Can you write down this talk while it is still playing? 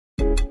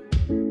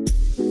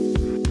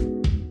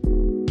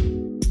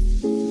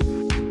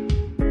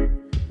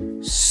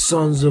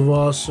Sons of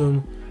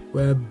Arsenal,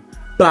 we're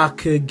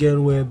back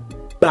again, we're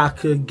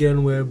back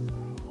again, we're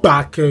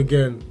back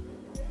again.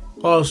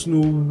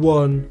 Arsenal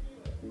 1,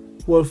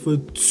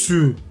 Watford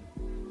 2.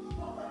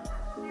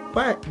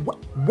 Why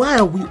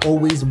are we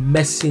always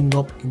messing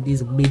up in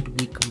these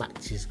midweek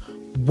matches?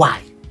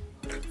 Why?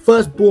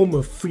 First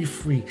Bournemouth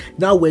 3-3,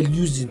 now we're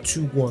losing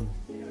 2-1.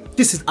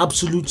 This is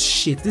absolute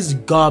shit. This is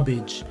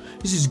garbage.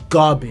 This is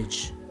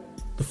garbage.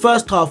 The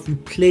first half we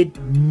played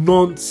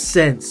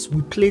nonsense.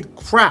 We played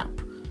crap.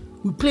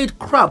 We played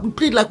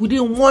like we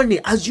didn't want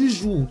it, as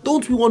usual.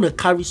 Don't we want to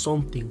carry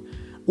something?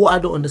 What I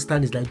don't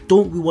understand is, like,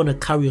 don't we want to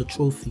carry a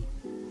trophy?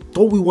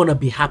 Don't we want to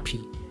be happy?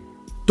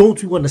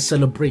 Don't we want to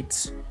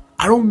celebrate?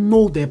 I don't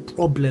know their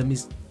problem.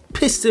 It's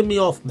pissing me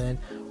off, man.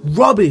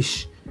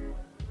 Rubbish,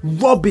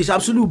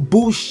 absolute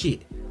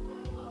bullshit.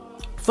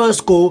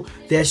 First goal,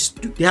 they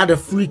had a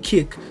free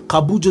kick.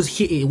 Kabu just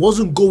hit it. It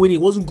wasn't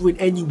going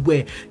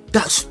anywhere.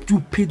 That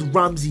stupid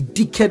Ramsey,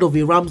 dickhead of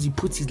a Ramsey,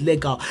 put his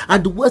leg out.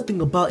 And the worst thing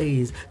about it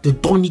is, the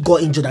Donny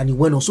got injured and he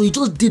went on. So he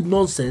just did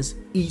nonsense.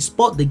 He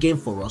spotted the game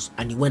for us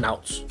and he went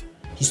out.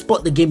 He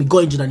spotted the game, he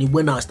got injured and he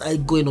went out.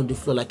 Started going on the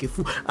floor like a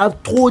fool.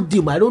 I've told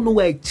him, I don't know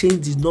why he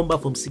changed his number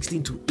from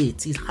 16 to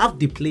 8. He's half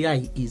the player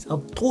he is.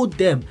 I've told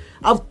him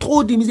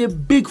he's a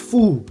big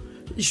fool.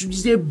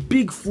 He's a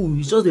big fool.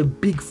 He's just a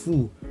big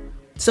fool.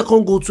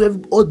 Second goal,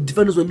 all the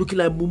defenders were looking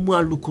like Mumu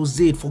and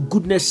Lukozade. For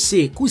goodness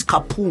sake, who is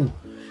Kapu?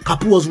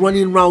 Kapu was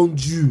running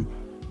around you.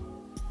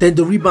 Then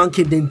the rebound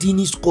came, then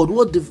Dini scored.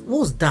 What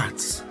was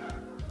that?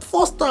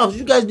 First half,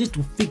 you guys need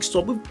to fix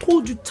up. We've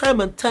told you time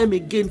and time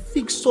again,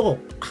 fix up.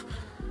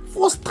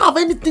 First half,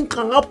 anything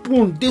can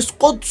happen. They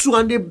scored 2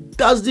 and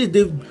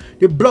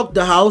they blocked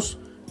the house.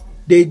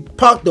 They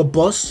parked the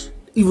bus.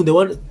 Even they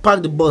wanted to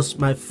park the bus,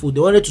 my foot.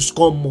 They wanted to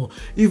score more.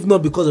 If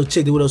not because of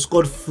check, they would have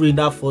scored 3 in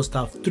that first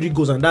half. 3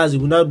 goals, and that's it.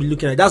 We'll now be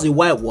looking at that's a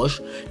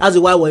whitewash. That's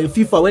a whitewash in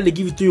FIFA. When they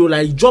give it to you,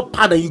 like, you drop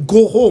pad and you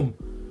go home.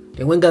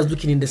 Then when guys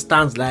looking in the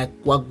stands, like,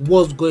 what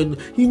was going on?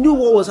 He knew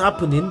what was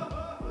happening.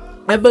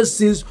 Ever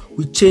since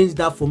we changed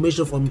that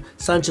formation from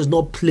Sanchez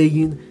not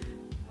playing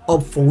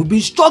up front, we've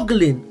been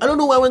struggling. I don't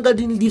know why Wenger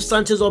didn't leave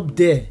Sanchez up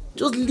there.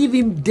 Just leave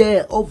him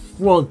there up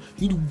front.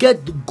 You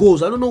get the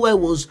goals. I don't know why it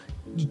was.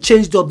 He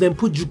changed up, then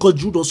put Jude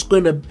was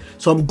scoring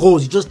some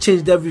goals. He just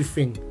changed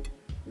everything.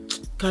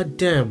 God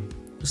damn.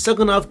 The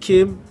second half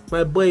came.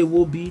 My boy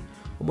Iwobi,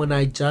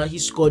 Omonaija, he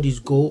scored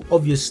his goal,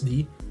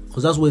 obviously,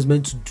 because that's what he's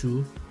meant to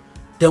do.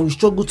 Then we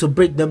struggled to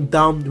break them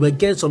down. We were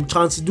getting some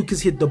chances.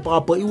 Lucas hit the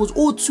bar, but it was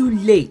all too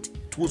late.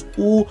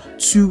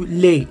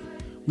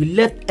 We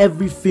left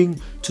everything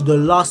to the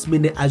last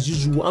minute as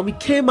usual, and we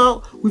came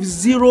out with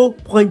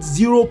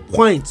 0.0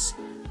 points.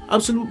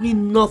 Absolutely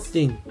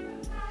nothing.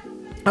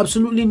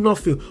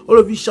 All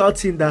of you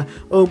shouting that,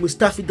 oh,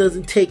 Mustafi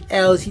doesn't take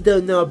L's, he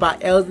doesn't know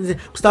about L's.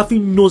 Mustafi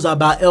knows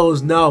about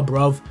L's now,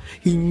 bruv.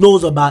 He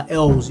knows about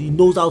L's. He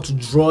knows how to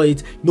draw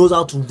it. He knows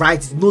how to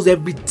write it. He knows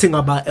everything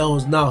about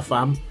L's now,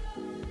 fam.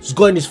 He's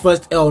got his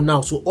first L now,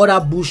 so all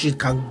that bullshit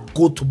can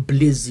go to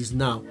blazes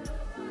now.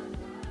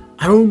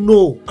 I don't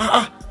know.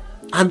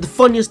 And the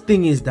funniest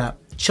thing is that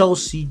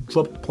Chelsea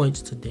dropped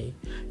points today.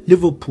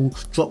 Liverpool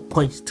dropped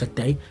points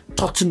today.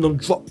 Tottenham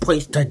dropped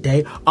points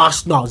today.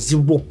 Arsenal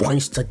 0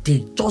 points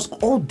today. Just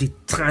all the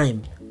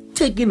time.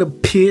 Taking a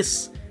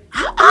piss.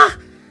 Have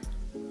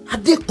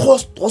they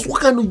cost us?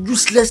 What kind of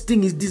useless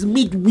thing is this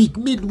midweek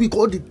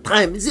all the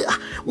time? Is it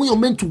when you're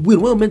meant to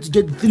win, when you're meant to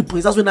get the 3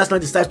 points, that's when Arsenal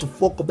decides to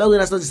fuck up. That's when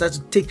Arsenal decides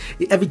to take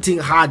everything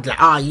hard.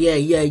 Like,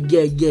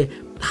 yeah.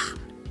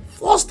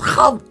 First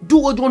half, do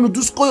what you want to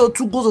do, score your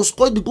 2 goals or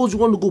score the goals you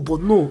want to go.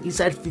 But no,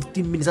 inside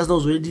 15 minutes, Arsenal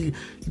was already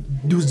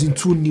losing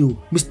 2-0.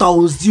 Mr.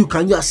 Ozil,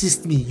 can you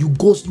assist me? You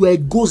are a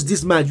ghost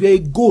this match. You are a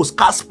ghost.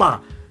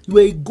 Casper, you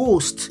are a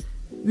ghost.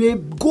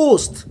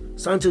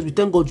 Sanchez, we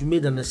thank God you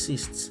made an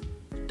assist.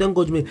 Thank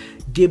God you made.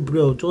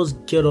 Gabriel,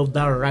 just get off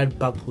that right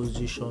back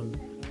position.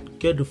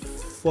 Get the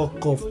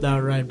fuck off that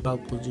right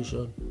back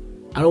position.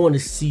 I don't want to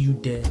see you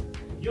there.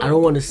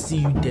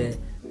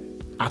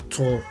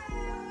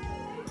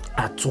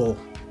 At all.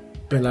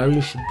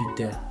 Bellerin should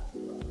be there.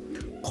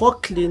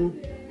 Coquelin,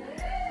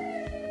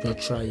 you're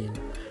trying.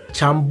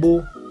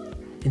 Chambo,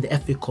 in the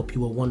FA Cup,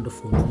 you were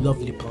wonderful.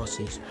 Lovely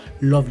passes.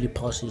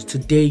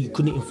 Today, you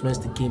couldn't influence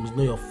the game. It's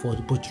not your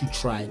fault, but you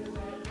tried.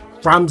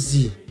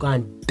 Ramsey, go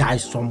and die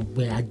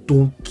somewhere. I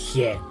don't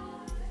care.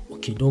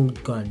 Okay, don't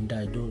go and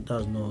die.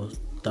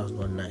 That's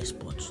not nice,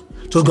 but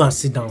just go and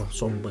sit down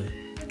somewhere.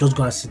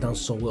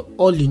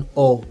 All in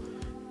all,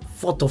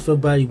 4th of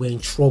February, we're in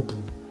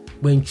trouble.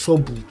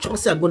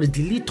 Chelsea are going to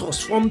delete us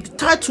from the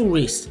title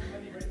race.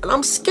 And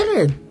I'm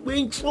scared. We're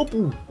in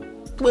trouble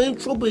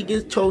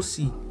against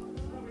Chelsea.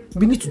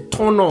 We need to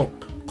turn up.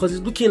 Because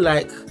it's looking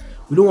like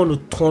we don't want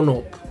to turn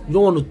up. We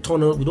don't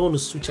want to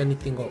switch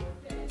anything up.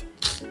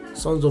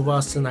 Sons of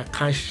Arsenal, I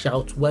can't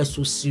shout. Why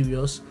so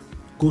serious?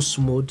 Ghost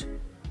mode.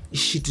 This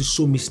shit is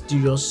so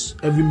mysterious.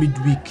 Every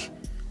midweek,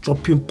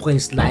 dropping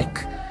points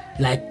like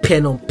like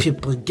pen on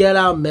paper. Get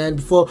out, man,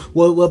 before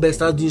Welbeck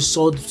start doing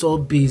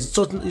salt base.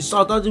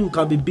 Southampton we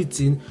can be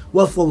beaten.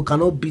 Watford we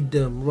cannot beat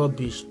them.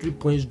 Rubbish. 3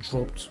 points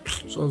dropped.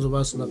 Sons of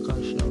Arsenal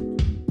can't shout.